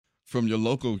From your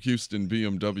local Houston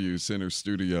BMW Center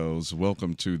studios,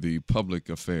 welcome to the Public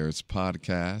Affairs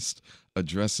Podcast,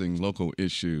 addressing local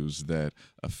issues that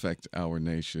affect our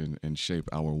nation and shape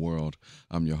our world.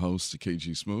 I'm your host,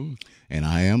 KG Smooth. And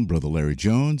I am Brother Larry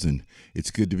Jones, and it's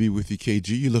good to be with you,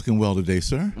 KG. You're looking well today,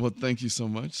 sir. Well, thank you so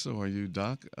much. So are you,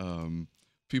 Doc?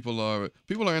 People are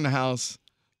in the house.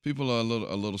 People are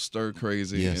a little stir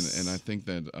crazy, Yes. and I think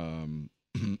that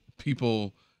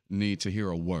people need to hear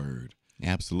a word.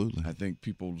 Absolutely. I think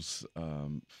people's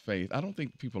faith, I don't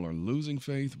think people are losing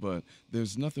faith, but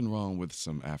there's nothing wrong with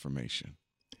some affirmation.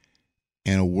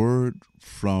 And a word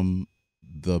from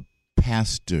the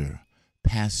pastors,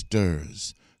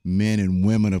 men and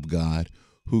women of God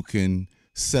who can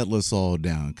settle us all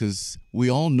down, because we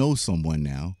all know someone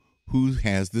now who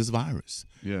has this virus.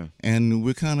 Yeah. And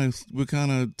we're kind of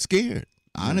scared,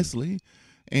 honestly.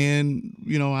 And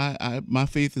I my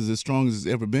faith is as strong as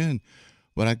it's ever been.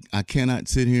 But I cannot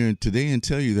sit here today and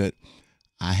tell you that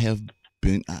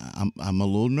I'm a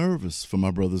little nervous for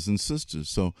my brothers and sisters.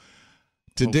 So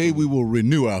today Hopefully. we will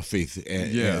renew our faith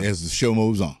as the show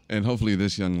moves on. And hopefully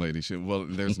this young lady,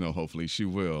 there's no hopefully, she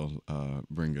will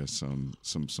bring us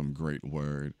some great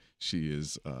word. She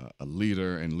is a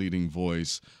leader and leading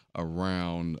voice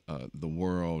around the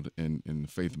world in the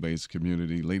faith-based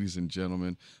community. Ladies and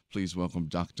gentlemen, please welcome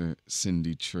Dr.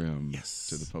 Cindy Trim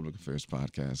to the Public Affairs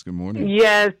Podcast. Good morning.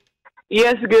 Yes,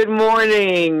 good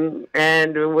morning.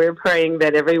 And we're praying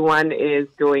that everyone is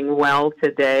doing well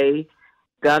today.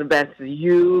 God bless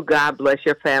you, God bless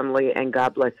your family, and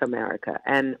God bless America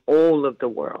and all of the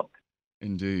world.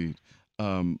 Indeed.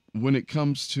 When it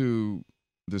comes to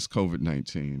this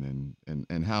COVID-19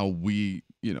 and how we,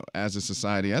 as a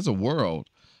society, as a world,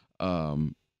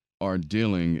 are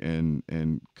dealing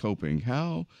and coping,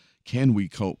 how can we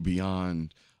cope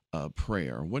beyond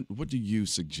prayer? What do you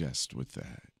suggest with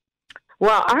that?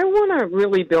 Well, I want to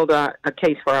really build a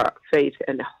case for our faith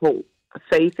and hope.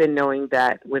 Faith in knowing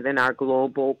that within our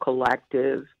global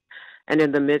collective and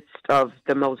in the midst of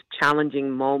the most challenging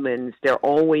moments, there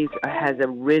always has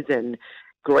arisen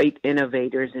great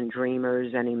innovators and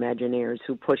dreamers and imagineers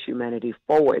who push humanity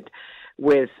forward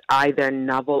with either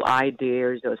novel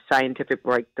ideas or scientific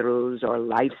breakthroughs or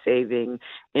life-saving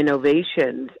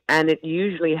innovations. And it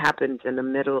usually happens in the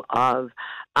middle of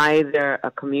either a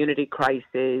community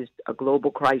crisis, a global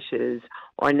crisis,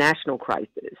 or a national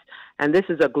crisis. And this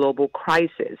is a global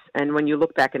crisis. And when you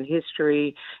look back in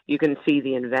history, you can see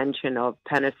the invention of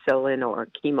penicillin or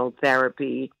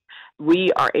chemotherapy.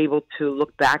 We are able to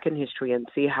look back in history and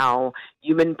see how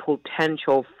human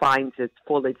potential finds its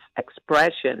fullest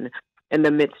expression in the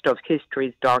midst of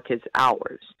history's darkest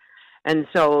hours. And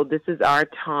so this is our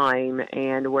time,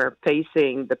 and we're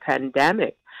facing the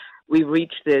pandemic. We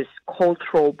reached this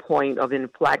cultural point of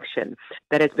inflection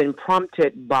that has been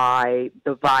prompted by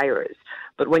the virus.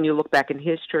 But when you look back in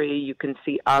history, you can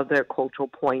see other cultural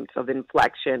points of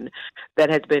inflection that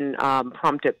has been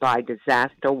prompted by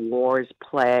disaster, wars,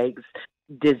 plagues,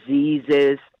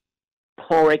 diseases,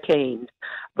 hurricanes.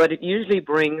 But it usually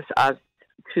brings us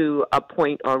to a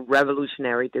point of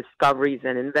revolutionary discoveries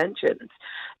and inventions.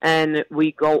 And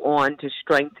we go on to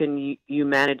strengthen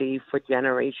humanity for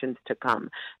generations to come.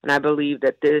 And I believe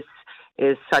that this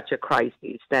is such a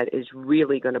crisis that is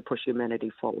really going to push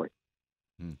humanity forward.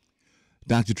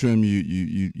 Dr. Trim,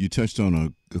 you touched on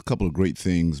a couple of great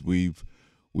things. We've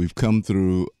come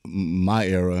through my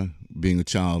era, being a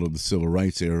child of the civil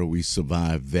rights era. We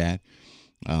survived that.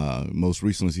 Most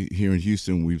recently here in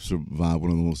Houston, we've survived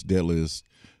one of the most deadliest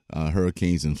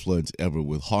hurricanes and floods ever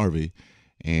with Harvey.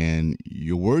 And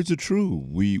your words are true.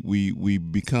 We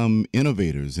become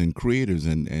innovators and creators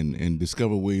and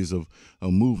discover ways of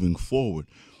moving forward.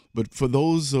 But for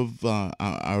those of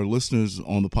our listeners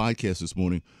on the podcast this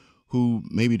morning who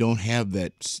maybe don't have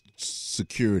that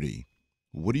security,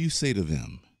 what do you say to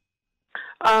them?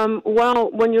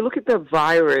 Well, when you look at the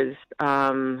virus,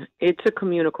 it's a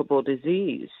communicable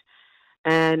disease.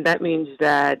 And that means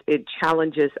that it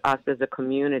challenges us as a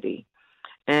community.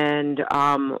 And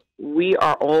we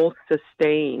are all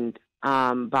sustained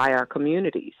by our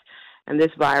communities. And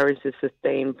this virus is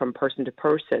sustained from person to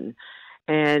person.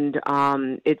 And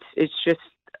it's just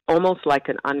almost like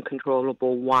an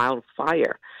uncontrollable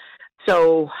wildfire.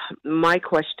 So my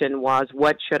question was,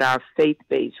 what should our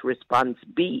faith-based response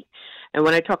be? And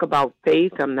when I talk about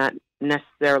faith, I'm not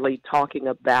necessarily talking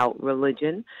about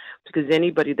religion, because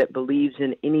anybody that believes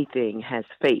in anything has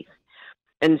faith.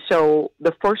 And so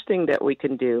the first thing that we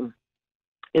can do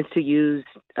is to use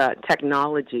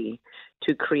technology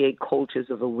to create cultures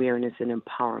of awareness and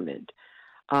empowerment.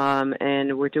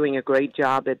 And we're doing a great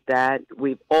job at that.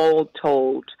 We've all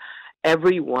told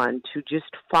everyone to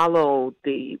just follow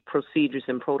the procedures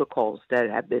and protocols that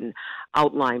have been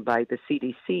outlined by the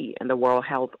CDC and the World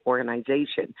Health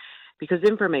Organization, because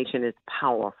information is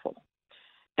powerful.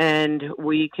 And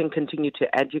we can continue to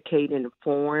educate and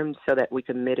inform so that we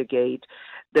can mitigate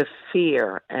the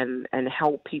fear and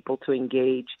help people to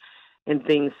engage in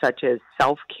things such as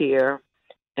self-care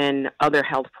and other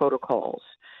health protocols.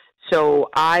 So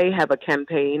I have a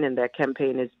campaign, and that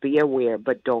campaign is Be Aware,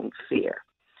 but Don't Fear.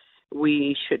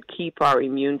 We should keep our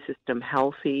immune system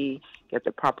healthy, get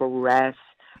the proper rest,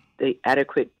 the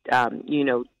adequate,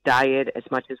 diet as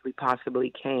much as we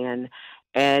possibly can,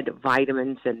 add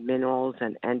vitamins and minerals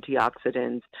and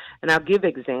antioxidants. And I'll give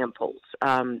examples.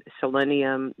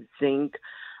 Selenium, zinc.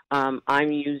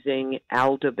 I'm using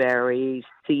elderberry,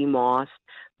 sea moss.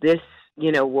 This,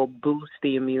 will boost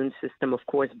the immune system. Of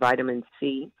course, vitamin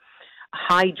C.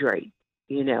 Hydrate,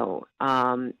 eat a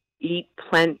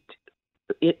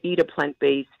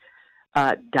plant-based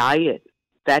diet,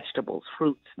 vegetables,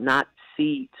 fruits, nuts,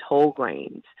 seeds, whole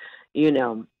grains,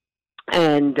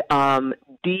 and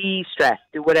de-stress.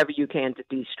 Do whatever you can to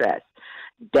de-stress.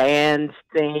 Dance,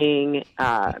 sing,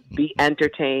 be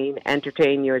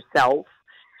entertain yourself.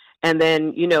 And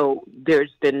then,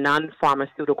 there's the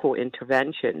non-pharmaceutical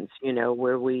interventions,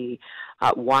 where we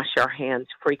wash our hands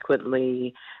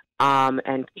frequently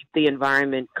and keep the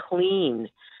environment clean.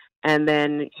 And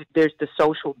then there's the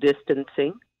social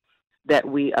distancing that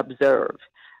we observe.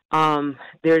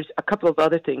 There's a couple of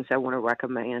other things I want to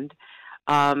recommend,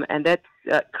 and that's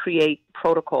create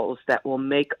protocols that will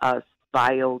make us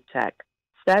biotech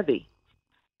savvy.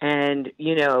 And,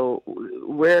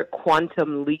 we're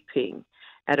quantum leaping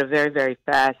at a very, very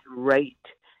fast rate,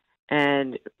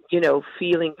 and,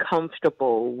 feeling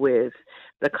comfortable with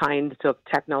the kinds of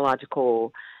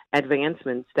technological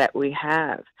advancements that we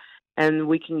have. And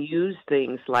we can use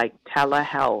things like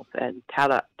telehealth and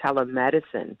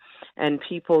telemedicine. And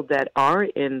people that are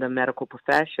in the medical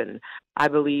profession, I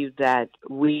believe that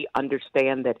we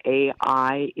understand that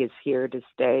AI is here to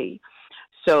stay.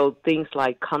 So things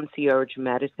like concierge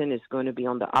medicine is going to be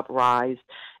on the uprise.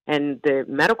 And the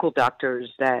medical doctors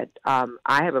that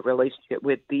I have a relationship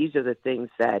with, these are the things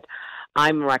that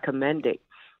I'm recommending.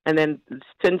 And then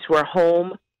since we're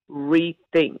home,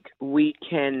 rethink. We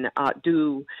can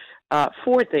do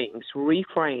 4 things.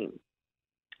 Reframe.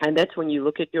 And that's when you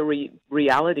look at your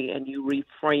reality and you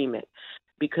reframe it,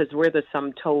 because we're the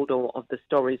sum total of the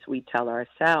stories we tell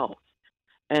ourselves.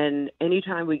 And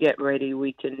anytime we get ready,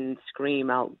 we can scream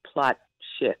out plot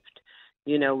shift.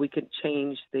 We could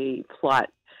change the plot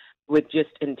with just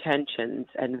intentions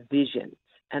and visions.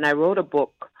 And I wrote a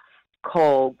book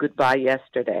called Goodbye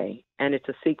Yesterday, and it's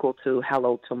a sequel to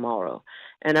Hello Tomorrow.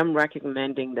 And I'm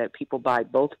recommending that people buy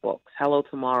both books. Hello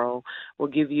Tomorrow will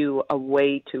give you a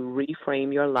way to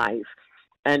reframe your life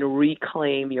and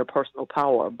reclaim your personal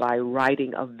power by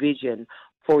writing a vision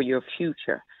for your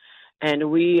future.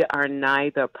 And we are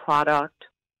neither product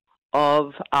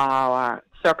of our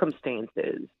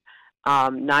circumstances,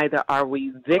 neither are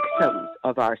we victims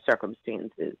of our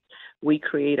circumstances. We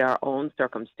create our own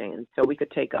circumstance. So we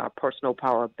could take our personal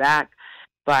power back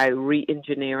by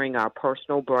re-engineering our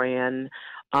personal brand,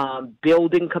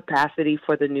 building capacity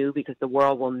for the new, because the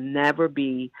world will never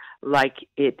be like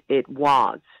it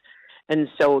was. And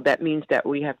so that means that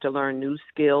we have to learn new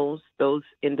skills. Those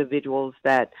individuals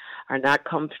that are not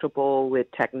comfortable with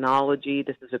technology,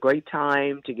 this is a great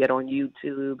time to get on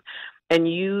YouTube and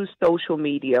use social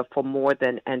media for more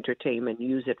than entertainment.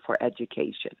 Use it for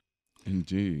education.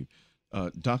 Indeed.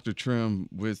 Dr. Trim,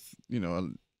 with,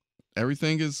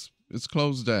 everything is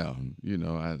closed down.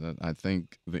 I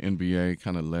think the NBA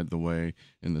kind of led the way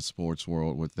in the sports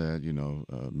world with that.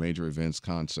 Major events,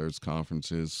 concerts,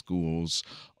 conferences, schools,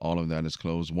 all of that is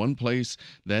closed. One place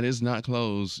that is not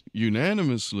closed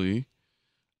unanimously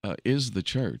is the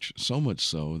church. So much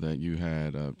so that you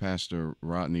had Pastor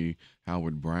Rodney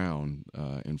Howard-Browne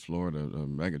in Florida, a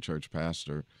megachurch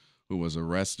pastor, who was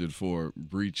arrested for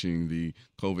breaching the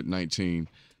COVID-19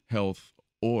 health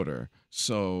order.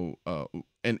 So,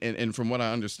 and from what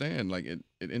I understand, like it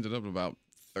ended up about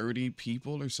 30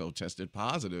 people or so tested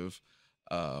positive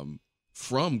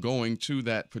from going to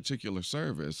that particular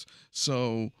service.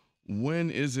 So when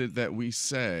is it that we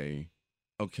say,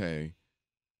 okay,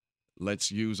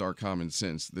 let's use our common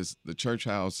sense? The church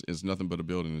house is nothing but a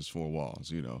building, is 4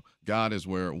 walls. God is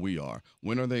where we are.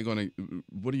 When are they going to?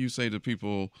 What do you say to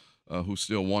people who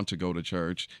still want to go to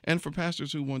church, and for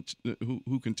pastors who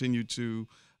continue to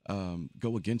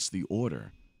go against the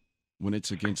order when it's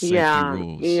against safety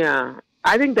rules? Yeah,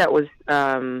 I think that was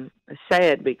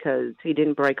sad because he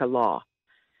didn't break a law.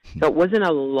 So it wasn't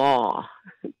a law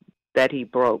that he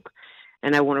broke.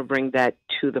 And I want to bring that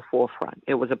to the forefront.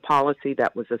 It was a policy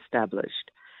that was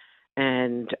established.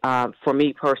 And for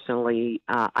me personally,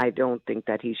 I don't think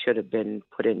that he should have been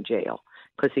put in jail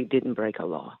because he didn't break a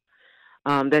law.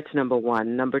 That's number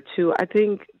one. Number two, I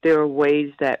think there are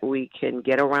ways that we can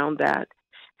get around that.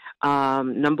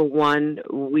 Number one,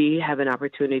 we have an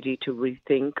opportunity to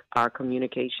rethink our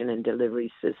communication and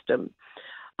delivery system.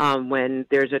 When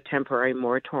there's a temporary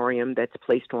moratorium that's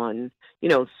placed on,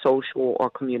 social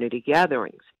or community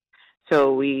gatherings.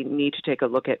 So we need to take a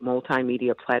look at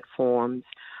multimedia platforms.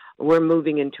 We're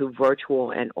moving into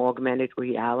virtual and augmented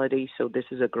reality, so this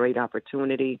is a great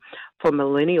opportunity for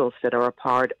millennials that are a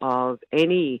part of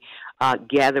any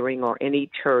gathering or any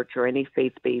church or any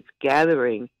faith-based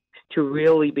gathering to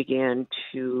really begin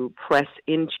to press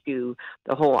into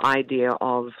the whole idea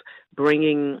of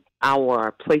bringing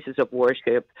our places of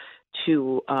worship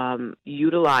to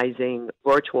utilizing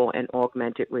virtual and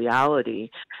augmented reality,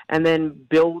 and then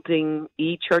building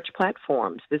e-church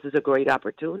platforms. This is a great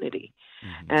opportunity.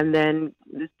 Mm-hmm. And then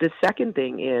the second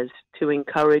thing is to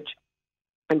encourage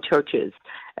churches,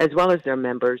 as well as their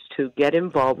members, to get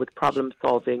involved with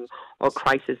problem-solving or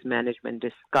crisis management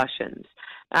discussions.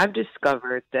 I've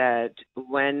discovered that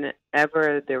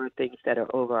whenever there are things that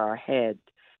are over our head,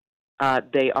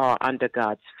 they are under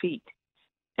God's feet.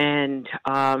 And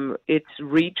it's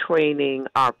retraining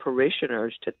our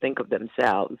parishioners to think of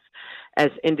themselves as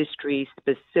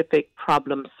industry-specific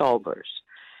problem solvers.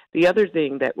 The other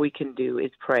thing that we can do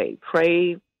is pray.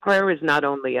 Prayer is not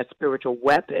only a spiritual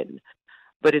weapon,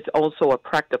 but it's also a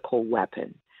practical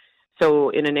weapon. So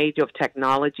in an age of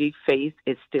technology, faith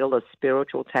is still a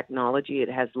spiritual technology. It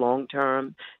has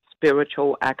long-term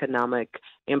spiritual, economic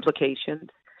implications.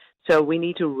 So we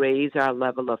need to raise our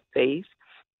level of faith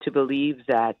to believe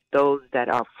that those that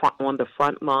are on the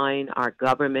front line, our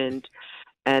government,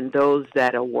 and those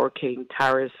that are working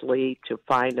tirelessly to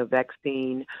find a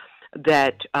vaccine,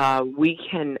 that we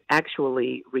can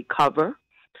actually recover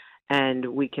and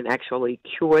we can actually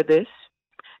cure this.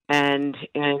 And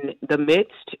in the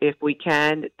midst, if we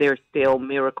can, there's still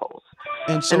miracles.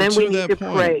 And so then to we need that to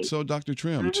point, pray. so Dr.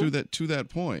 Trim, Mm-hmm. to that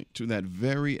point, to that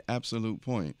very absolute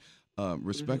point,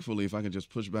 respectfully, if I could just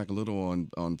push back a little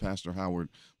on Pastor Howard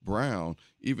Brown,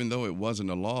 even though it wasn't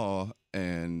a law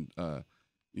and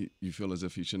you feel as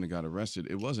if he shouldn't have got arrested,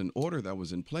 it was an order that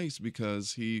was in place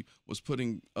because he was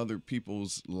putting other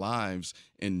people's lives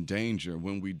in danger.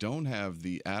 When we don't have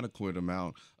the adequate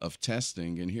amount of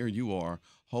testing, and here you are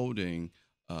holding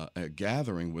a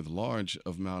gathering with large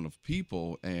amount of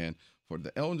people, and for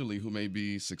the elderly who may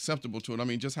be susceptible to it, I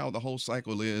mean, just how the whole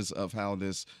cycle is of how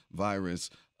this virus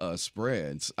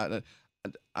spreads.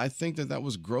 I think that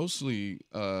was grossly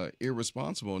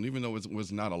irresponsible. And even though it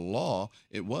was not a law,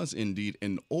 it was indeed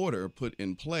an order put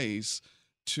in place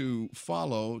to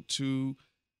follow to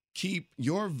keep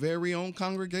your very own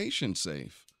congregation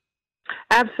safe.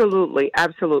 Absolutely,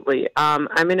 absolutely.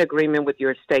 I'm in agreement with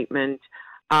your statement.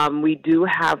 We do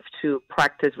have to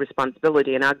practice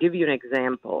responsibility, and I'll give you an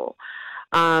example.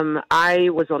 I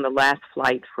was on the last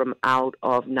flight from out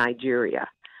of Nigeria,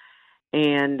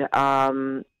 and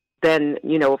then,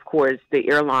 of course,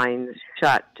 the airlines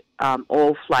shut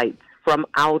all flights from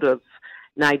out of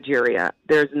Nigeria.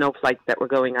 There's no flights that were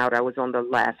going out. I was on the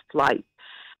last flight.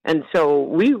 And so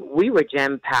we were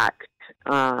jam-packed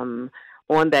on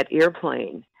that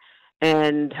airplane.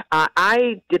 And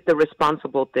I did the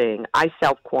responsible thing. I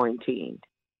self-quarantined.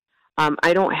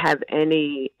 I don't have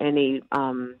any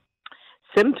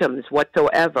symptoms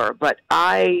whatsoever, but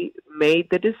I made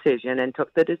the decision and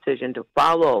took the decision to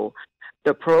follow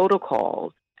the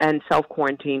protocols and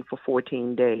self-quarantine for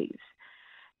 14 days.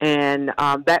 And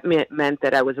that meant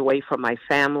that I was away from my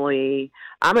family.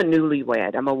 I'm a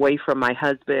newlywed. I'm away from my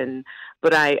husband.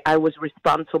 But I was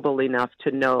responsible enough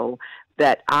to know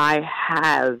that I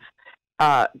have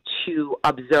to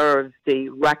observe the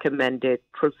recommended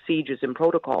procedures and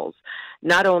protocols,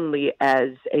 not only as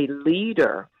a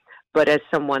leader, but as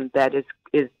someone that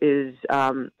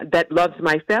that loves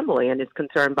my family and is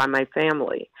concerned by my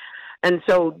family. And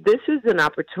so this is an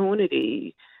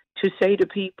opportunity to say to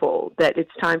people that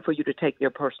it's time for you to take your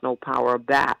personal power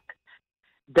back,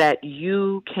 that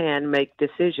you can make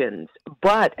decisions.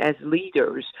 But as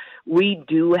leaders, we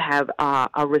do have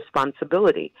a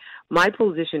responsibility. My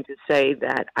position to say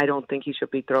that I don't think he should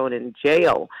be thrown in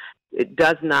jail, it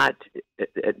does not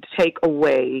take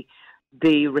away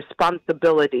the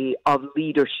responsibility of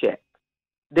leadership.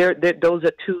 Those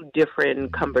are two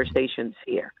different conversations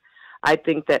here. I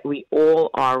think that we all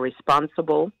are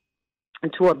responsible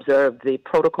to observe the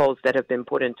protocols that have been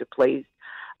put into place.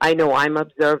 I know I'm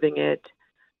observing it.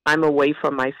 I'm away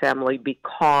from my family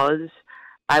because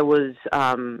I was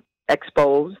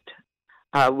exposed.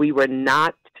 We were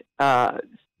not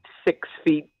 6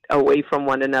 feet away from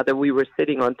one another. We were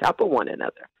sitting on top of one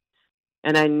another.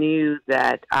 And I knew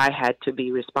that I had to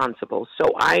be responsible.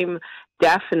 So I'm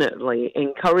definitely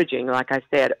encouraging, like I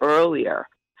said earlier,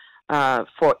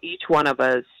 for each one of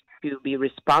us to be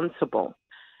responsible,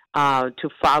 to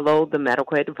follow the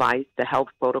medical advice, the health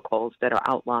protocols that are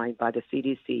outlined by the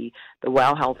CDC, the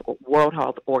World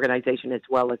Health Organization, as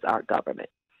well as our government.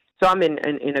 So I'm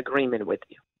in agreement with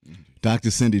you.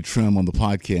 Dr. Cindy Trimm on the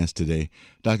podcast today.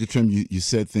 Dr. Trimm, you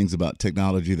said things about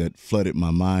technology that flooded my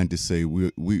mind to say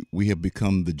we have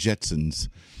become the Jetsons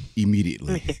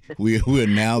immediately. we are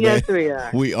now yes,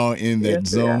 that we are in that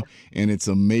zone, and it's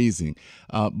amazing.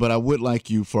 But I would like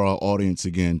you, for our audience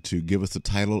again, to give us the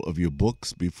title of your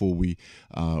books before we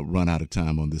run out of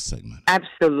time on this segment.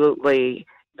 Absolutely.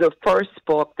 The first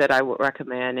book that I would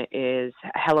recommend is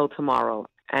Hello Tomorrow,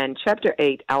 and Chapter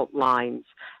 8 outlines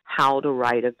how to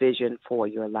write a vision for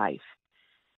your life.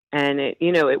 And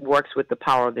it works with the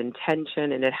power of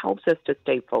intention, and it helps us to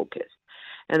stay focused.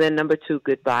 And then number 2,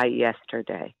 Goodbye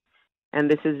Yesterday. And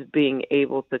this is being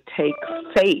able to take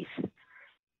faith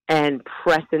and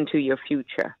press into your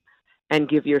future and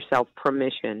give yourself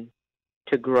permission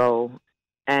to grow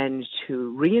and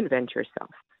to reinvent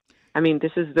yourself. I mean,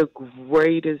 this is the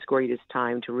greatest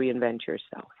time to reinvent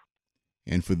yourself.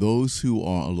 And for those who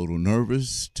are a little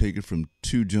nervous, take it from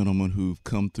two gentlemen who've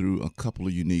come through a couple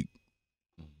of unique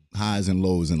highs and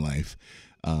lows in life.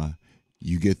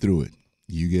 You get through it.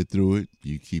 You get through it.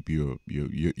 You keep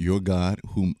your God,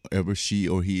 whomever she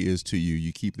or he is to you,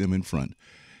 you keep them in front,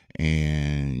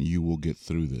 and you will get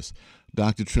through this.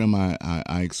 Dr. Trimm,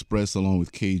 I express, along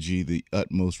with KG, the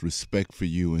utmost respect for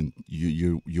you and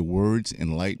your words,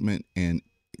 enlightenment, and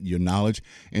your knowledge,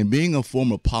 and being a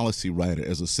former policy writer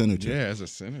as a senator. Yeah, as a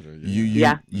senator.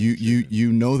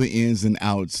 You know the ins and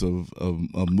outs of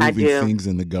moving things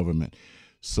in the government.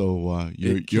 So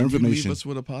your information. Can you leave us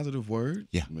with a positive word?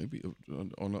 Yeah, maybe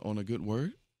on a good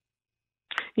word.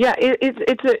 Yeah,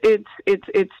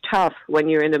 it's tough when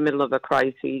you're in the middle of a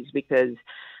crisis because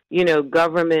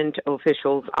government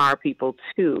officials are people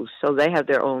too, so they have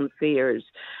their own fears.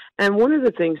 And one of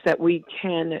the things that we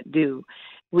can do,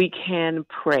 we can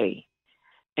pray.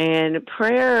 And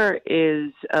prayer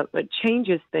it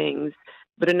changes things,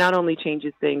 but it not only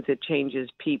changes things, it changes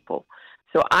people.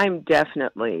 So I'm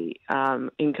definitely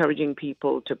encouraging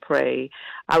people to pray.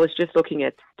 I was just looking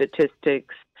at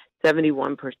statistics.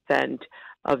 71%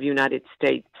 of United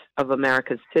States of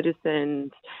America's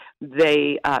citizens,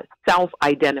 they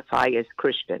self-identify as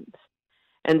Christians.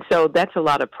 And so that's a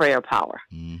lot of prayer power.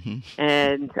 Mm-hmm.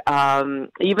 And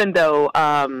even though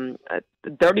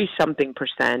 30-something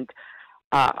percent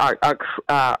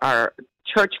are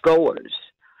churchgoers,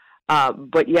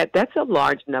 but yet that's a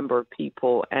large number of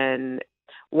people. And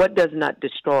what does not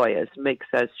destroy us makes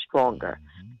us stronger.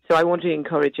 Mm-hmm. So I want to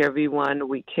encourage everyone.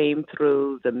 We came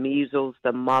through the measles,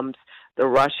 the mumps, the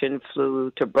Russian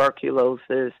flu,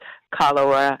 tuberculosis,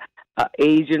 cholera,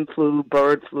 Asian flu,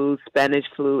 bird flu, Spanish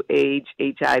flu, AIDS,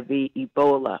 HIV,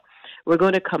 Ebola. We're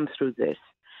going to come through this,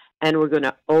 and we're going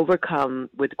to overcome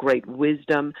with great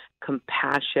wisdom,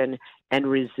 compassion, and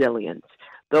resilience.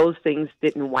 Those things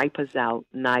didn't wipe us out,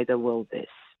 neither will this.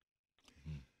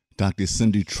 Dr.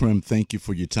 Cindy Trimm, thank you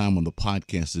for your time on the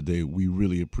podcast today. We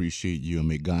really appreciate you, and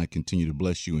may God continue to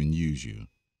bless you and use you.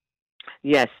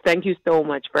 Yes, thank you so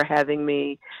much for having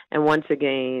me. And once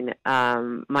again,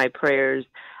 my prayers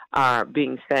are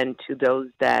being sent to those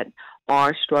that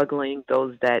are struggling,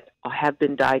 those that have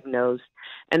been diagnosed,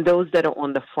 and those that are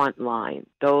on the front line,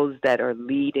 those that are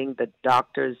leading, the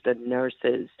doctors, the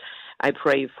nurses. I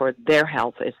pray for their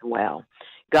health as well.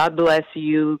 God bless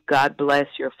you, God bless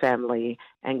your family,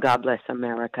 and God bless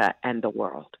America and the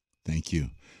world. Thank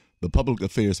you. The Public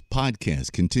Affairs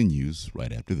Podcast continues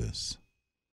right after this.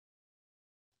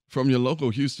 From your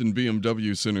local Houston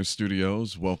BMW Center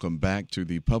studios, welcome back to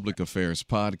the Public Affairs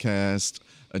Podcast,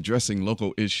 addressing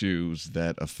local issues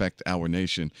that affect our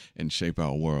nation and shape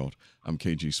our world. I'm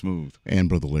KG Smooth. And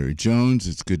Brother Larry Jones.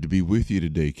 It's good to be with you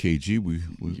today, KG.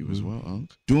 You as well,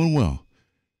 Unc. Doing well.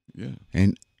 Yeah.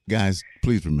 And guys,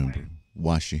 please remember,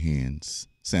 wash your hands,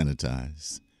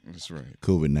 sanitize. That's right.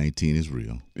 COVID-19 is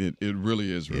real. It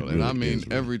really is real. Really, and I mean,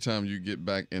 every time you get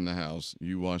back in the house,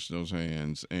 you wash those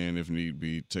hands, and if need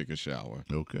be, take a shower.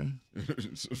 Okay.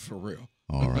 For real.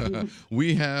 All right.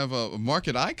 We have a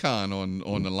market icon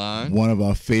on the line. One of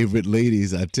our favorite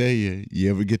ladies, I tell you.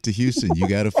 You ever get to Houston, you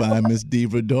got to find Miss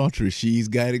Debra Daughtry. She's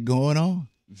got it going on.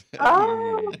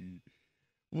 Oh.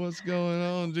 What's going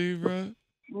on, Debra?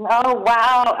 Oh,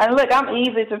 wow. And look, I'm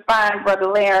easy to find, Brother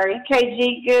Larry.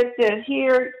 KG, good to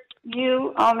hear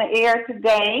you on the air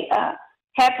today.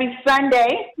 Happy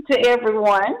Sunday to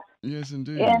everyone. Yes,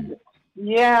 indeed. And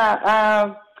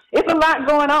yeah, it's a lot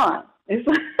going on. It's,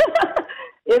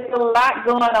 it's a lot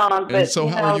going on. But, And so,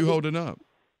 how are you holding up?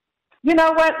 You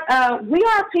know what? We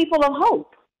are people of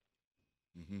hope.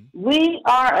 Mm-hmm. We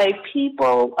are a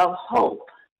people of hope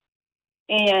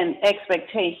and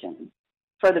expectation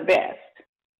for the best.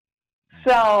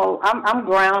 So I'm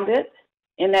grounded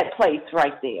in that place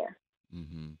right there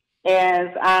Mm-hmm. as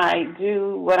I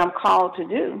do what I'm called to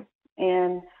do.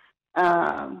 And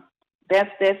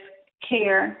that's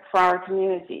care for our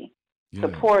community, Yeah.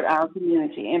 support our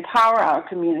community, empower our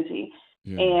community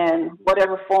Yeah. in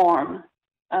whatever form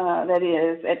that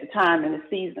is at the time in the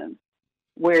season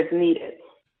where it's needed.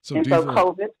 So, And so Diva,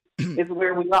 COVID is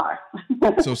where we are.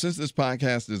 so since this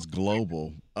podcast is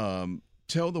global,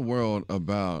 tell the world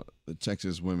about the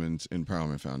Texas Women's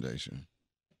Empowerment Foundation.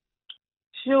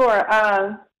 Sure.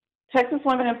 Texas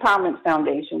Women Empowerment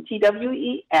Foundation,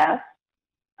 TWEF.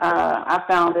 I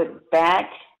founded back,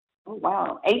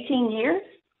 18 years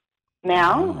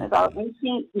now. Wow. About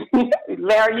 18.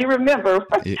 Larry, you remember.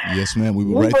 Yes, ma'am. We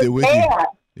were right there with you.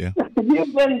 Yeah.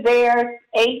 You've been there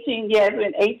 18 years. It's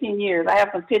been 18 years. I have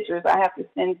some pictures I have to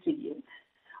send to you.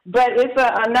 But it's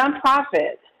a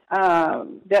nonprofit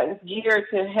that was geared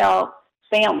to help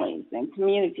families and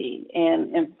community,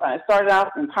 and started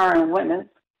off empowering women.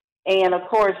 And of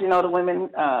course, the women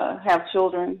have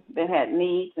children that had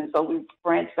needs, and so we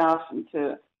branched off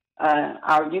into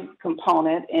our youth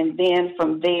component, and then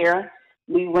from there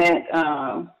we went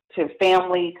to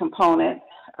family component.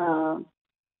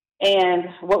 And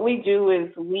what we do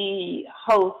is we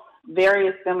host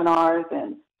various seminars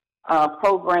and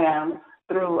programs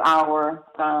through our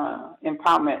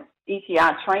empowerment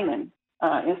ETI training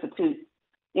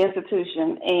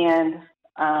institution, and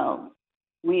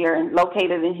we are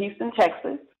located in Houston,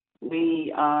 Texas.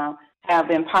 We have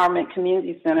the Empowerment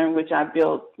Community Center, which I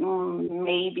built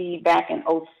maybe back in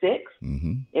 2006.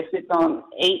 Mm-hmm. It sits on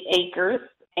 8 acres,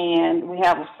 and we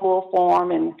have a full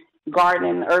form and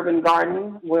urban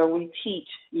garden, where we teach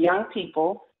young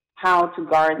people how to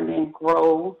garden and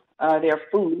grow their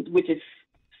food, which is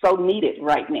so needed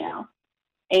right now,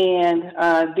 and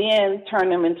then turn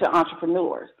them into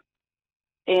entrepreneurs.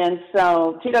 And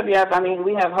so TWF,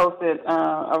 we have hosted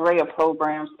an array of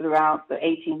programs throughout the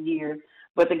 18 years.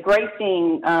 But the great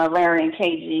thing, Larry and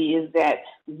KG, is that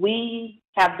we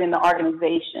have been the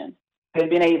organization that have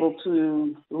been able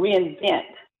to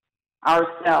reinvent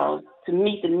ourselves to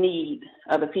meet the need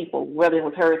of the people. Whether it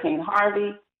was Hurricane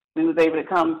Harvey, we was able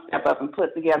to step up and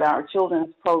put together our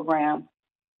children's program,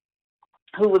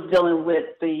 who was dealing with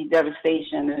the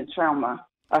devastation and the trauma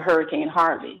of Hurricane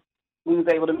Harvey. We was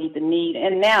able to meet the need.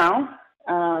 And now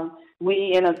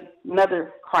we in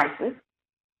another crisis.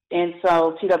 And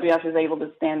so TWF is able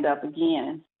to stand up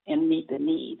again and meet the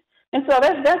need. And so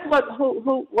that's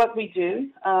what we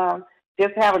do.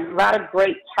 Just have a lot of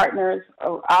great partners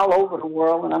all over the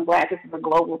world. And I'm glad this is a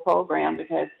global program,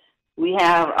 because we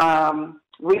have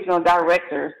regional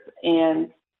directors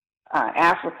in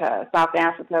Africa, South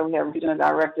Africa. We have regional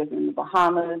directors in the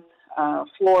Bahamas,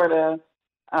 Florida,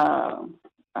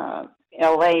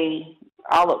 LA,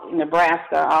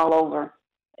 Nebraska, all over.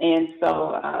 And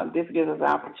so this gives us the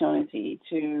opportunity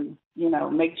to,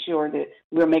 make sure that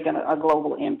we're making a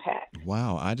global impact.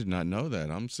 Wow, I did not know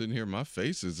that. I'm sitting here, my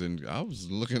face is, and I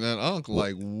was looking at Unc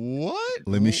like, what?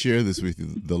 Let me share this with you.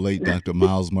 The late Dr.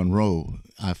 Miles Monroe,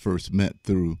 I first met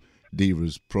through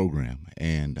Diva's program,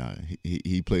 and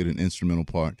he played an instrumental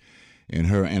part in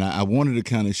her. And I wanted to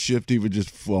kind of shift Diva just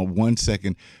for 1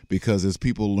 second, because as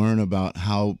people learn about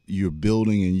how you're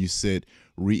building, and you said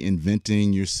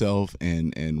reinventing yourself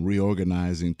and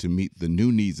reorganizing to meet the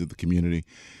new needs of the community,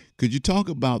 could you talk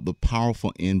about the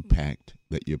powerful impact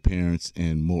that your parents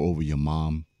and moreover your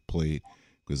mom played?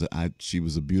 Because she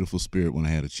was a beautiful spirit when I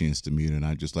had a chance to meet her, and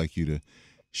I'd just like you to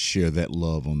share that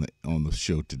love on the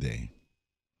show today.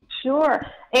 Sure,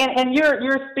 and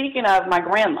you're speaking of my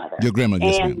grandmother. Your grandmother,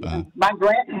 yes, and ma'am. My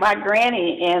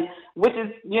granny, and which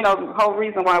is the whole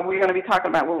reason why we're going to be talking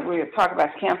about what we're talking about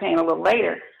campaign a little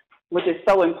later, which is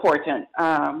so important.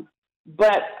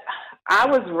 But I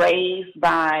was raised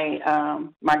by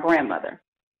my grandmother,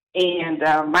 and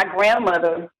my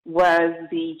grandmother was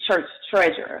the church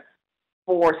treasurer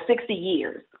for 60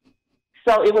 years.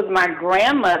 So it was my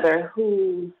grandmother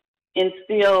who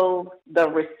instilled the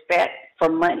respect for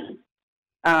money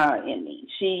in me.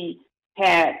 She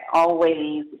had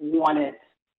always wanted,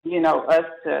 us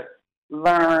to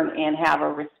learn and have a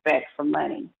respect for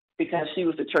money, because she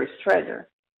was the church treasurer.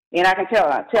 And I can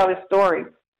tell this story.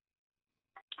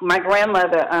 My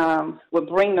grandmother would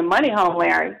bring the money home,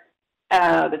 Larry,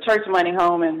 the church money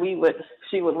home, and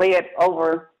she would lay it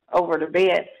over the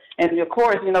bed. And of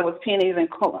course, with pennies and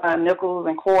nickels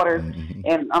and quarters. Mm-hmm.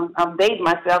 And I'm dating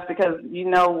myself because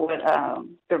what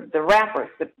the wrappers,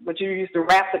 what you used to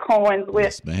wrap the coins with.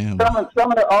 Yes, ma'am.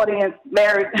 Some of the audience,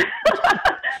 Larry.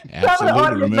 Some of the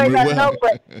audience may not know,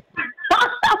 but.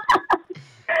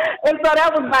 And so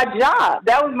that was my job.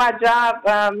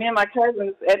 Me and my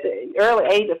cousins at the early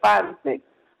age of 5 and 6.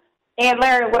 And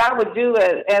Larry, what I would do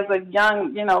as a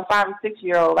young, 5 and 6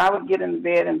 year old, I would get in the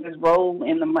bed and just roll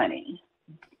in the money.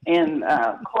 And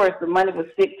of course, the money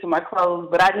would stick to my clothes,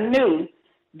 but I knew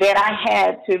that I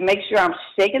had to make sure I'm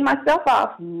shaking myself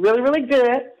off really, really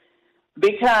good,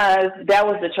 because that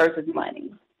was the church's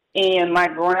money. And my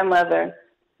grandmother,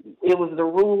 it was the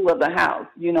rule of the house.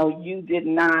 You did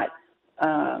not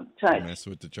touch mess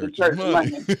with the church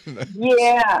money.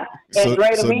 Yeah. And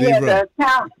So we had to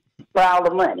account for all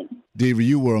the money. Deidre,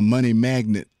 you were a money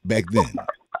magnet back then.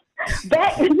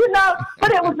 But it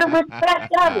was the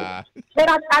respect of it. And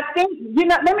I think,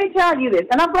 let me tell you this,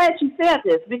 and I'm glad you said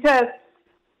this, because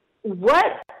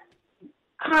what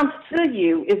comes to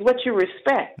you is what you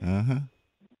respect. Uh-huh.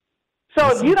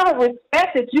 So if you don't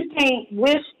respect it, you can't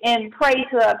wish and pray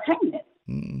to obtain it.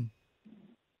 Mm-hmm.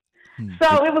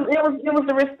 So it was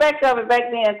the respect of it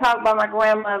back then. Talked about my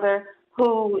grandmother,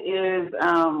 who is,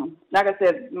 like I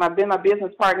said, been my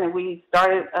business partner. We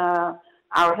started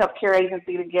our healthcare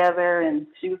agency together, and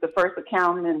she was the first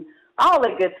accountant and all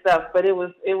that good stuff. But it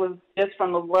was just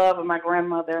from the love of my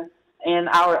grandmother, and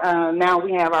our now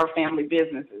we have our family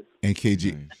businesses. And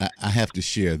KG, I have to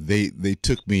share. They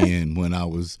took me in when I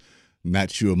was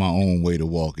not sure my own way to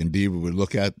walk, and Deidre would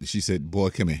look out. She said, "Boy,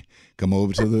 come here, come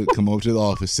over to the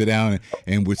office, sit down,"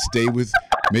 and would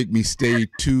make me stay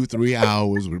 2-3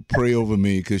 hours. Would pray over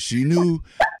me because she knew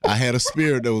I had a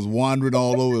spirit that was wandering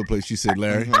all over the place. She said,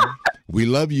 "Larry, we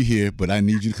love you here, but I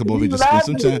need you to come over and just spend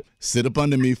some time, sit up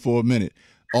under me for a minute."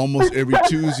 Almost every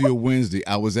Tuesday or Wednesday,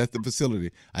 I was at the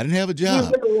facility. I didn't have a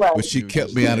job, but she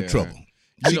kept me out of trouble.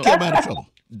 She kept me out of trouble.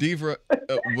 Deidre,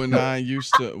 when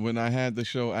I had the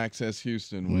show Access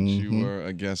Houston, which you were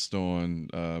a guest on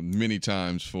many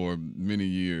times for many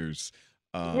years,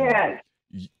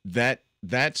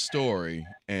 that story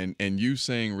and you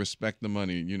saying respect the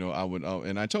money, I would,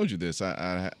 and I told you this,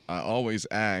 I always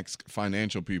ask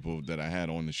financial people that I had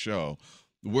on the show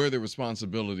where the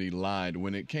responsibility lied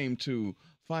when it came to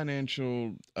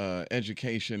financial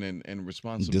education and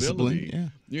responsibility,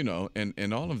 and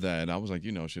all of that. I was like,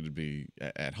 should it be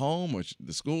at home, or should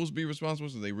the schools be responsible?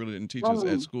 So they really didn't teach us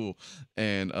at school.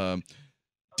 And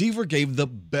Deidre gave the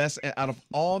best out of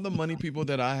all the money people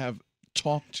that I have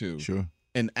talked to. Sure.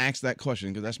 And asked that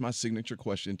question, because that's my signature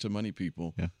question to money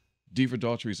people. Yeah. Deidre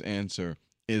Daughtry's answer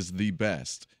is the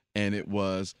best. And it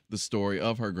was the story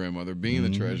of her grandmother being the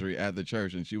treasury at the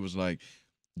church. And she was like,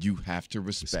 you have to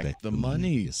respect the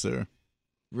money. Yes, sir.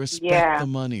 Respect the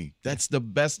money. That's the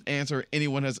best answer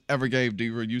anyone has ever gave,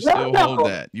 Deidre. You still hold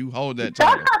that. You hold that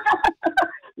title.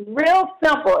 Real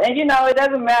simple. And, it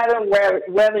doesn't matter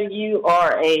whether you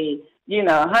are a,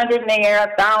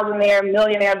 hundredaire, thousandaire,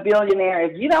 millionaire, billionaire.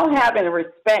 If you don't have any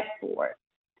respect for it,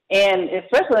 and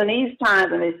especially in these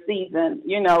times in this season,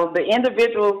 the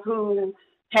individuals who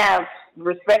have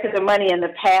respected the money in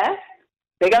the past,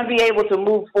 they're going to be able to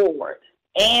move forward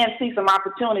and see some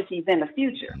opportunities in the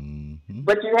future. Mm-hmm.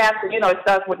 But you have to, it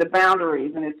starts with the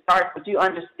boundaries, and it starts with you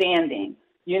understanding,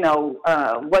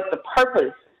 what the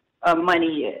purpose of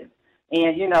money is,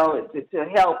 and, to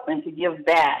help and to give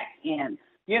back, and,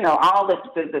 all the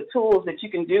tools that you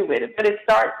can do with it. But it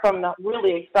starts from the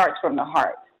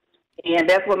heart. And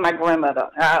that's what my grandmother,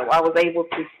 I was able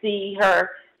to see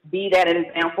her be that an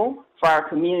example for our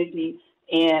community.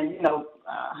 And,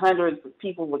 hundreds of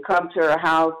people would come to her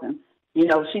house, and, she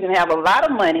didn't have a lot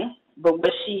of money, but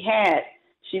what she had,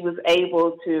 she was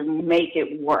able to make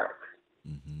it work.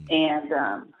 Mm-hmm. And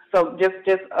so just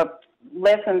a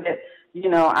lesson that,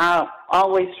 I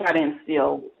always try to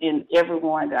instill in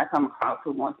everyone that I come across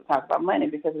who wants to talk about money,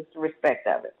 because it's the respect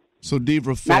of it. So,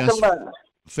 Deidre,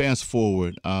 fast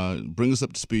forward, bring us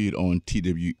up to speed on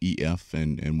TWEF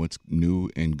and what's new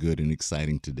and good and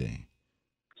exciting today.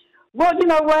 Well, you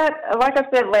know what? Like I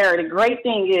said, Larry, the great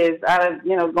thing is,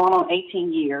 going on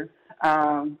 18 years,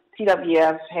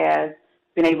 TWF has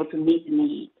been able to meet the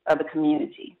needs of the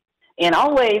community. And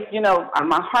always,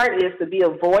 my heart is to be a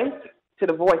voice to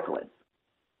the voiceless.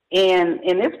 And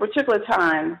in this particular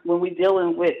time, when we're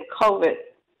dealing with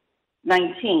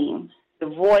COVID-19, the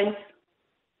voice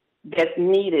that's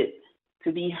needed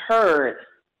to be heard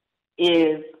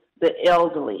is the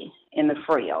elderly and the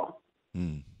frail.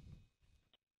 Mm.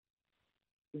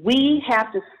 We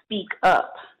have to speak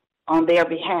up on their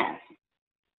behalf.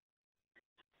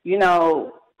 You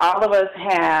know, all of us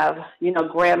have, you know,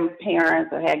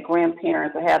 grandparents or had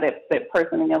grandparents or have that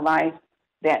person in your life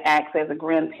that acts as a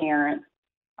grandparent.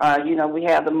 You know, we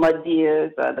have the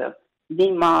muddias or the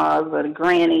nimas or the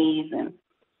grannies, and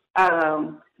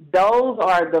those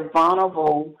are the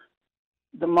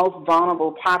most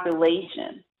vulnerable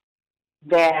population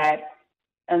that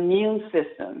immune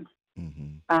system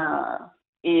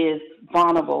is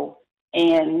vulnerable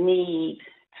and need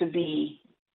to be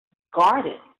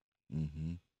guarded.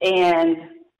 Mm-hmm. And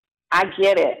I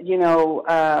get it. You know,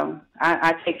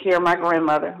 I take care of my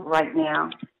grandmother right now,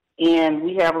 and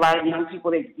we have a lot of young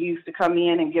people that used to come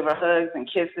in and give her hugs and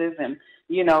kisses and,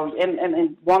 you know,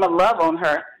 and want to love on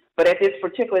her. But at this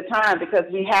particular time, because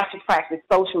we have to practice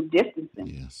social distancing,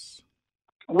 Yes,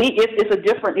 it's a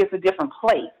different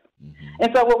place. Mm-hmm.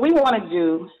 And so what we want to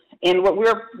do, and what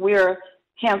we're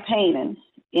campaigning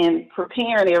and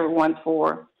preparing everyone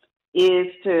for, is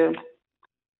to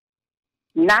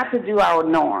not to do our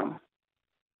norm,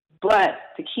 but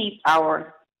to keep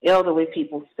our elderly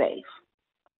people safe.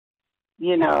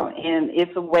 You know, and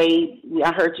it's a way.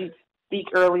 I heard you speak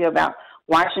earlier about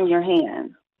washing your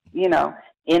hands. You know,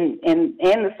 and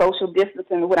the social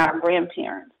distancing with our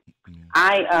grandparents.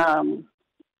 Mm-hmm.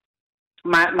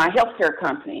 My healthcare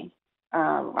company.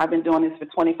 I've been doing this for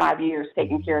 25 years,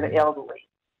 taking care of the elderly,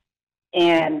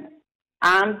 and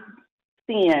I'm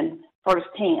seeing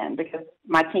firsthand, because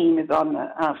my team is on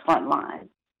the front line,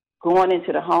 going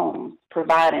into the homes,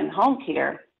 providing home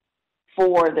care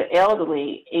for the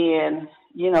elderly. And,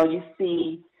 you know, you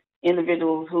see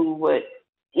individuals who would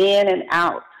in and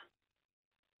out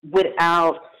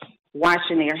without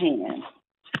washing their hands,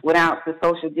 without the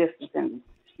social distancing,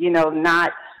 you know,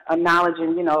 not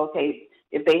acknowledging, you know, okay,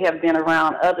 if they have been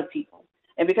around other people.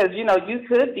 And because, you know, you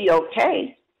could be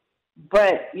okay,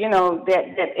 but, you know,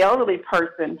 that elderly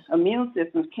person, immune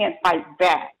systems can't fight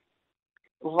back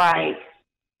like,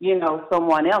 you know,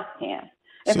 someone else can.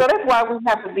 And so that's why we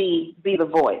have to be the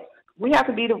voice. We have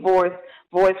to be the voice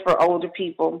for older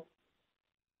people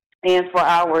and for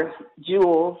our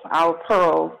jewels, our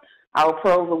pearls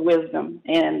of wisdom.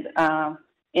 And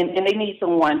they need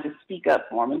someone to speak up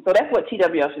for them. And so that's what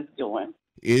TWF is doing.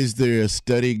 Is there a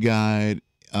study guide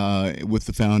with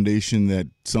the foundation that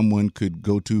someone could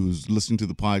go to who's listening to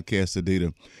the podcast today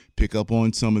to pick up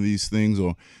on some of these things,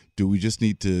 or do we just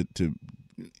need to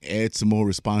add some more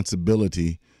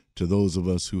responsibility to those of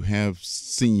us who have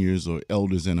seniors or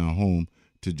elders in our home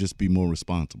to just be more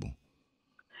responsible?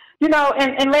 You know,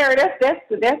 and Larry,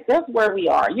 that's where we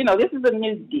are. You know, this is a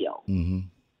new deal. Mm-hmm.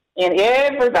 And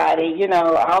everybody, you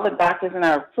know, all the doctors, and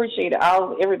I appreciate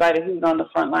everybody who's on the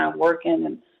front line working,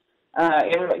 and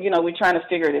you know, we're trying to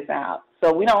figure this out.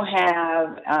 So we don't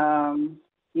have,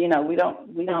 you know, we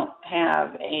don't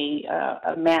have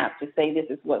a map to say this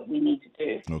is what we need to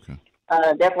do. Okay.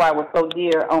 That's why it was so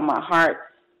dear on my heart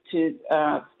to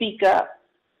speak up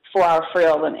for our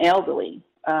frail and elderly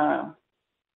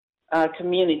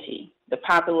community, the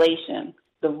population,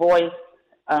 the voice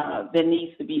that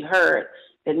needs to be heard,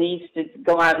 that needs to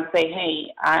go out and say,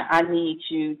 hey, I need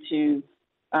you to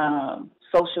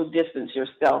social distance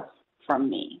yourself from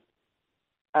me.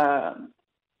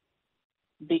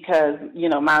 Because, you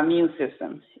know, my immune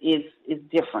system is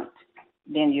different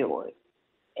than yours.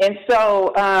 And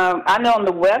so I know on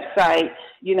the website,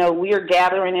 you know, we are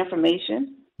gathering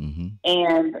information. Mm-hmm.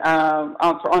 And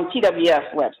on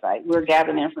TWF website, we're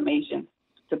gathering information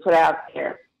to put out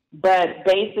there. But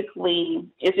basically,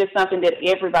 it's just something that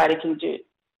everybody can do.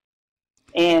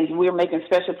 And we're making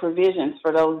special provisions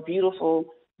for those beautiful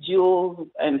jewels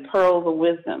and pearls of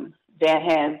wisdom that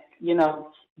has, you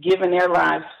know, given their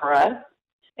lives for us.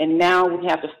 And now we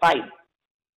have to fight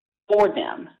for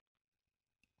them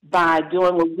by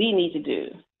doing what we need to do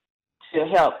to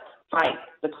help fight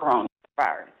the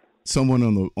coronavirus. Someone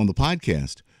on the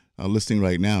podcast listening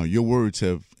right now, your words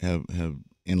have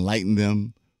enlightened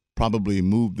them, probably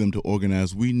moved them to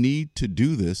organize. We need to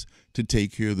do this to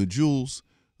take care of the jewels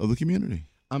of the community.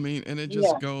 I mean, and it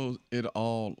just goes, it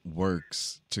all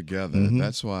works together. Mm-hmm.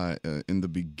 That's why in the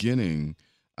beginning,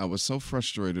 I was so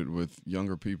frustrated with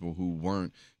younger people who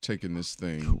weren't taking this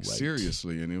thing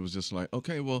seriously. And it was just like,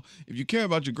 okay, well, if you care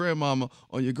about your grandmama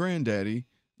or your granddaddy,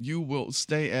 you will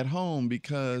stay at home,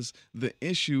 because the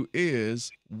issue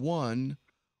is, one,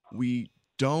 we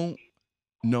don't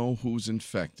know who's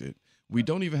infected. We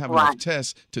don't even have enough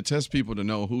tests to test people to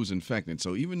know who's infected.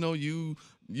 So even though you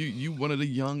you one of the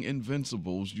young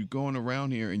invincibles. You going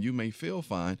around here and you may feel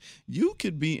fine. You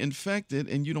could be infected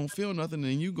and you don't feel nothing,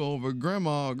 and you go over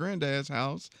grandma or granddad's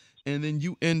house, and then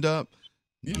you end up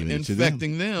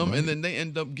infecting them, right. And then they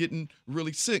end up getting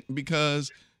really sick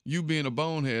because you being a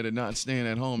bonehead and not staying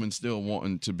at home and still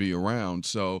wanting to be around.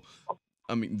 So,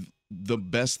 I mean, the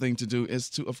best thing to do is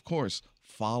to, of course,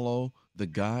 follow the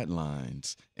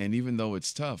guidelines. And even though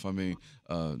it's tough, I mean,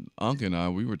 Unc and I,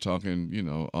 we were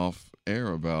talking, off air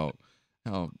about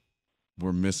how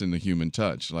we're missing the human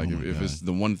touch. Like if it's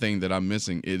the one thing that I'm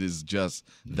missing, it is just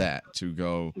that, to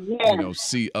go,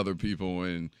 see other people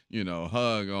and,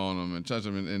 hug on them and touch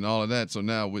them and all of that. So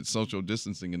now with social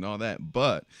distancing and all that,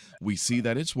 but we see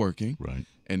that it's working. Right.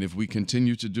 And if we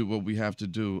continue to do what we have to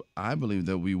do, I believe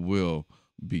that we will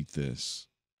beat this.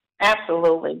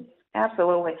 Absolutely.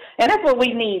 Absolutely. And that's what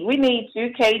we need. We need you,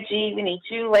 KG. We need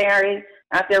you, Larry,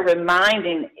 out there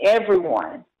reminding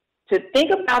everyone to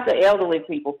think about the elderly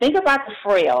people. Think about the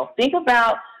frail. Think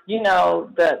about,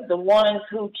 the ones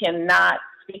who cannot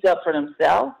speak up for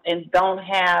themselves and don't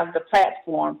have the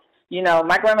platform.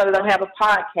 My grandmother don't have a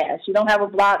podcast. She don't have a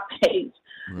blog page,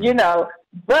 right.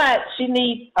 But she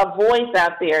needs a voice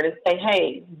out there to say,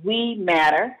 hey, we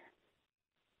matter.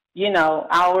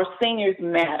 Our seniors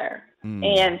matter.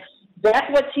 And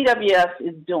that's what TWS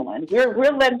is doing.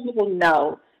 We're letting people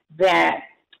know that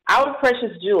our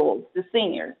precious jewels, the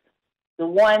seniors, the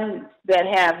ones that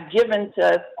have given to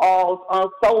us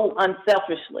all so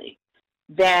unselfishly,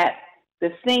 that the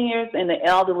seniors and the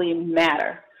elderly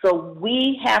matter. So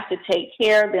we have to take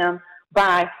care of them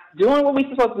by doing what we're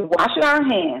supposed to do, washing our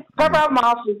hands, cover our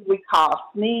mouths if we cough,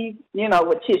 sneeze,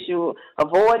 with tissue,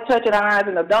 avoid touching our eyes,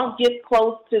 and don't get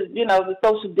close to, the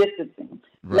social distancing.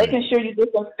 Right. Making sure you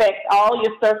disinfect all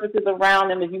your surfaces around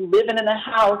them. If you're living in a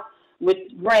house with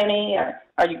granny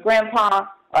or your grandpa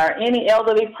or any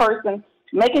elderly person,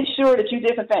 making sure that you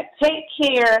disinfect. Take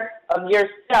care of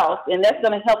yourself, and that's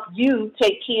going to help you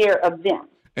take care of them.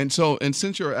 And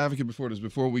since you're an advocate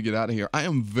before we get out of here, I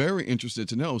am very interested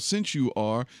to know, since you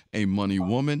are a money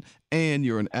woman and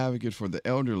you're an advocate for the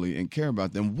elderly and care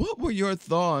about them, what were your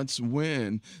thoughts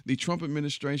when the Trump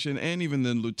administration and even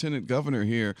the lieutenant governor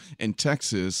here in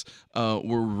Texas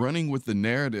were running with the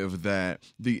narrative that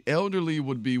the elderly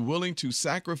would be willing to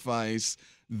sacrifice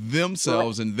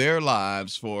themselves and their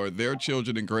lives for their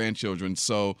children and grandchildren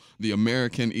so the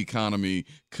American economy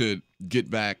could get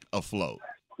back afloat?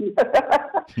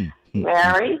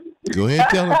 Larry? Go ahead,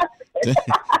 tell him.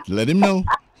 Let him know.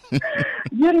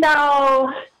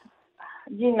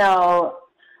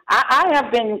 I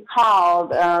have been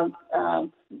called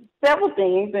several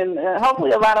things, and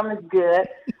hopefully a lot of them is good.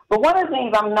 But one of the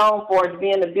things I'm known for is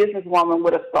being a businesswoman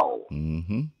with a soul.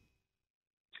 Mm-hmm.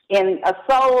 And a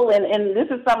soul, and this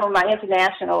is some of my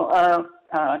international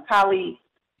colleagues,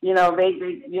 they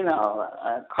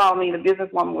call me the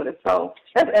businesswoman with a soul.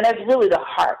 And that's really the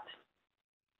heart.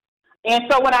 And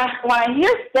so when I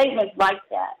hear statements like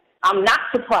that, I'm not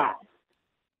surprised.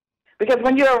 Because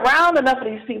when you're around enough of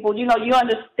these people, you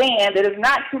understand that there's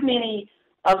not too many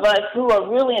of us who are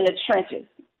really in the trenches,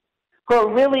 who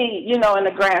are really, in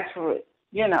the grassroots.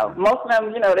 Most of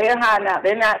them, they're hiding out.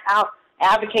 They're not out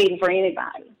advocating for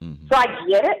anybody. Mm-hmm. So I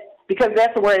get it, because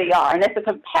that's where they are. And that's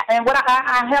and what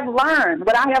I have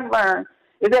learned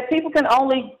is that people can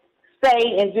only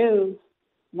say and do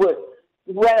with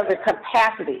the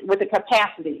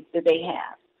capacity that they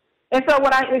have. And so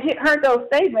when I heard those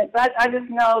statements, I just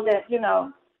know that,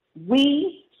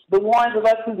 we, the ones of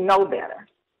us who know better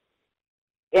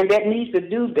and that needs to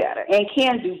do better and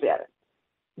can do better,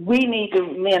 we need to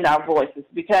lend our voices,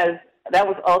 because that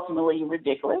was ultimately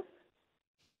ridiculous.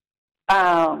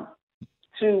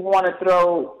 To want to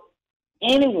throw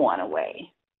anyone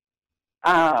away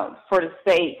for the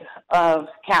sake of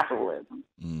capitalism.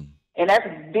 Mm. And that's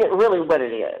really what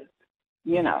it is,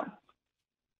 Yeah.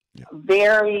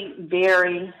 Very,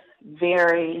 very,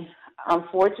 very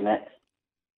unfortunate.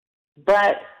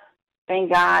 But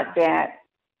thank God that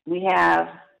we have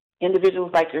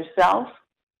individuals like yourself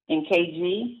and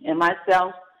KG and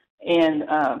myself and,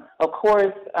 of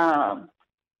course,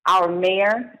 our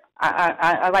mayor.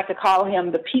 I like to call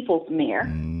him the people's mayor,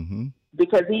 mm-hmm.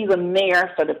 because he's a mayor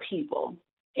for the people.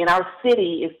 And our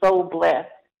city is so blessed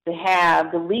to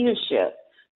have the leadership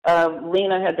of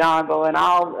Lena Hidalgo and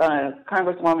all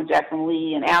Congresswoman Jackson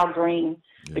Lee and Al Green,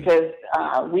 because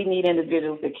we need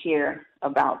individuals that care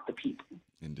about the people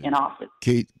in office.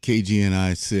 KG and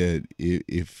I said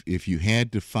if you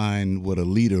had to find what a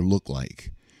leader looked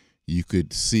like, you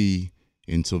could see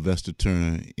in Sylvester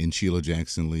Turner, in Sheila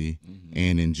Jackson Lee, mm-hmm.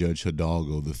 and in Judge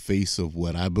Hidalgo, the face of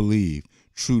what I believe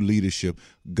true leadership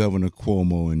Governor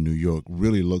Cuomo in New York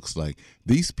really looks like.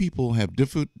 These people have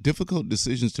difficult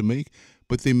decisions to make,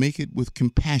 but they make it with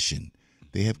compassion.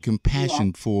 They have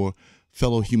compassion for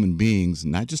fellow human beings,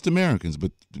 not just Americans,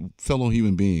 but fellow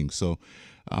human beings. So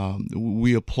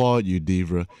we applaud you,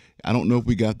 Devra. I don't know if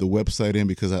we got the website in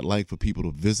because I'd like for people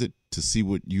to visit to see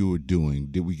what you are doing.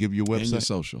 Did we give you a website? And your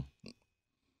social.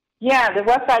 Yeah, the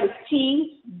website is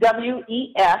twef.org.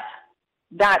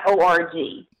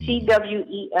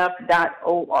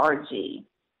 twef.org.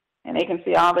 And they can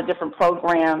see all the different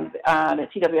programs that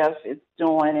TWF is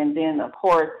doing, and then, of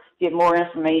course, get more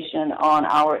information on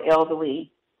our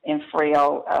elderly and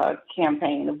frail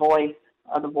campaign, The Voice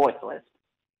of the Voiceless.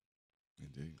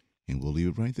 Indeed. And we'll leave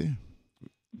it right there.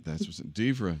 That's what's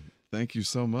Devra, thank you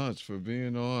so much for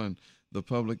being on the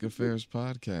Public Affairs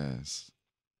Podcast.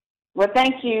 Well,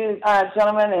 thank you,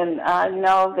 gentlemen, and I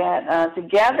know that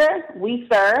together we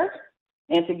serve,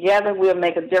 and together we'll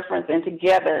make a difference, and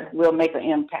together we'll make an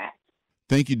impact.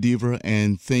 Thank you, Devra,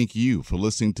 and thank you for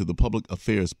listening to the Public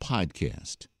Affairs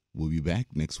Podcast. We'll be back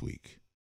next week.